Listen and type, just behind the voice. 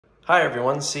Hi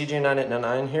everyone,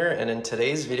 CJ9899 here, and in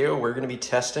today's video we're going to be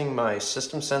testing my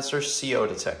system sensor CO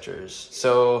detectors.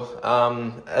 So,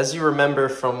 as you remember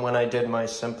from when I did my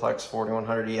Simplex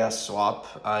 4100ES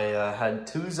swap, I had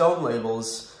two zone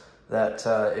labels that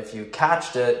if you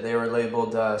catched it, they were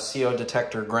labeled CO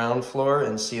detector ground floor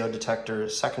and CO detector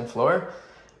second floor.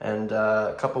 And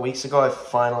a couple weeks ago I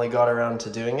finally got around to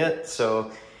doing it.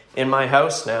 So in my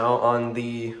house now, on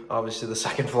obviously the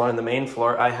second floor and the main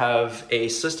floor, I have a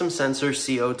system sensor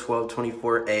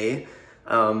CO1224A,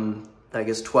 I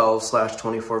guess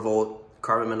 12/24 volt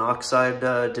carbon monoxide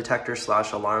detector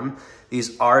 / alarm.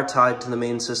 These are tied to the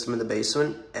main system in the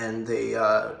basement, and they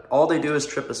all they do is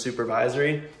trip a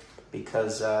supervisory,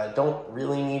 because I don't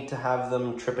really need to have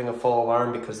them tripping a full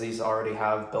alarm because these already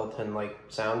have built-in like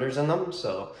sounders in them.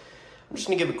 So I'm just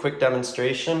gonna give a quick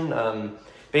demonstration.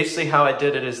 Basically how I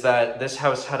did it is that this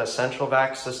house had a central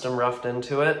vac system roughed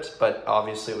into it, but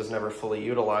obviously it was never fully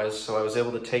utilized. So I was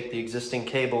able to take the existing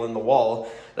cable in the wall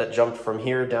that jumped from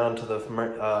here down to the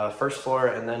first floor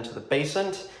and then to the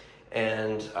basement.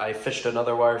 And I fished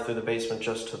another wire through the basement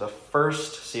just to the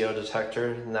first CO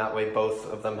detector. And that way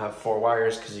both of them have 4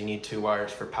 wires, because you need 2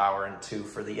 wires for power and 2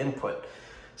 for the input.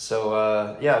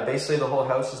 So yeah, basically the whole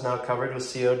house is now covered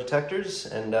with CO detectors,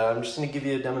 and I'm just going to give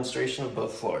you a demonstration of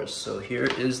both floors. So here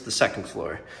is the second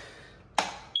floor.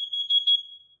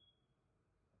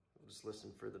 Just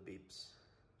listen for the beeps.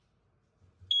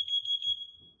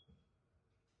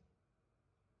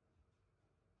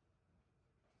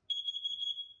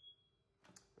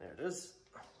 There it is.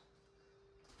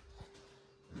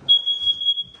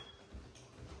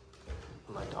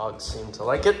 My dogs seem to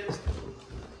like it.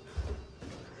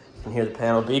 You can hear the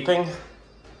panel beeping.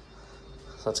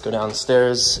 So let's go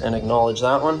downstairs and acknowledge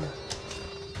that one.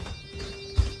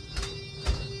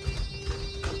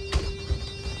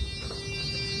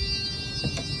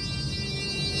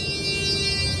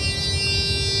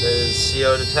 This is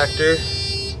CO detector,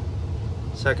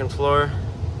 second floor.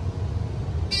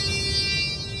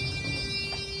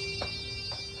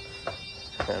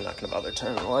 I'm not gonna bother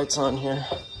turning the lights on here.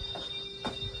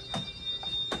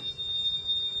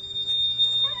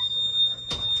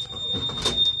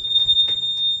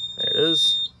 There it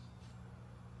is.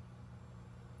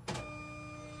 The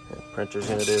printer's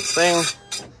gonna do its thing.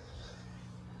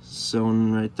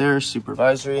 Zone right there,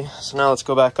 supervisory. So now let's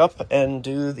go back up and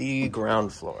do the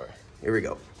ground floor. Here we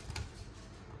go.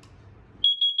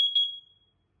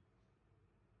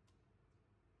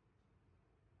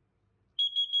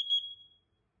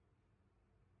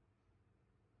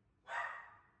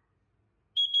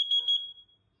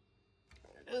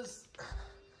 There it is.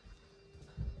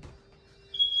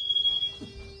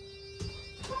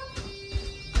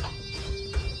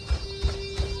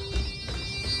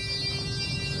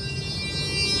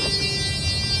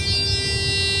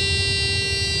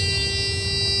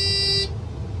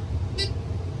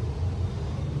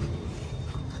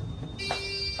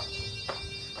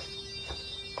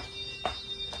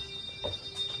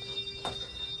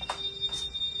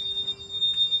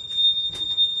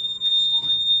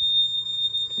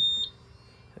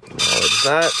 Acknowledge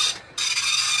that.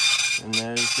 And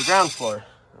there's the ground floor.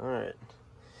 All right.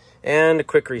 And a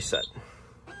quick reset.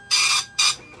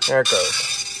 There it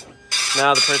goes.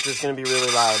 Now the printer's going to be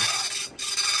really loud.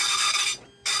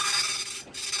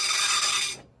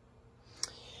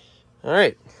 All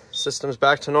right. System's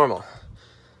back to normal.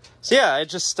 So yeah, I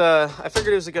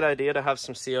figured it was a good idea to have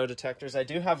some CO detectors. I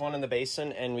do have one in the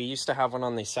basement, and we used to have one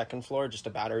on the second floor, just a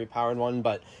battery powered one,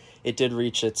 but it did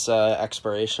reach its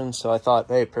expiration. So I thought,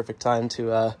 hey, perfect time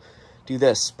to do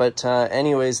this. But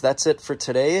anyways, that's it for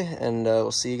today, and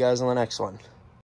we'll see you guys on the next one.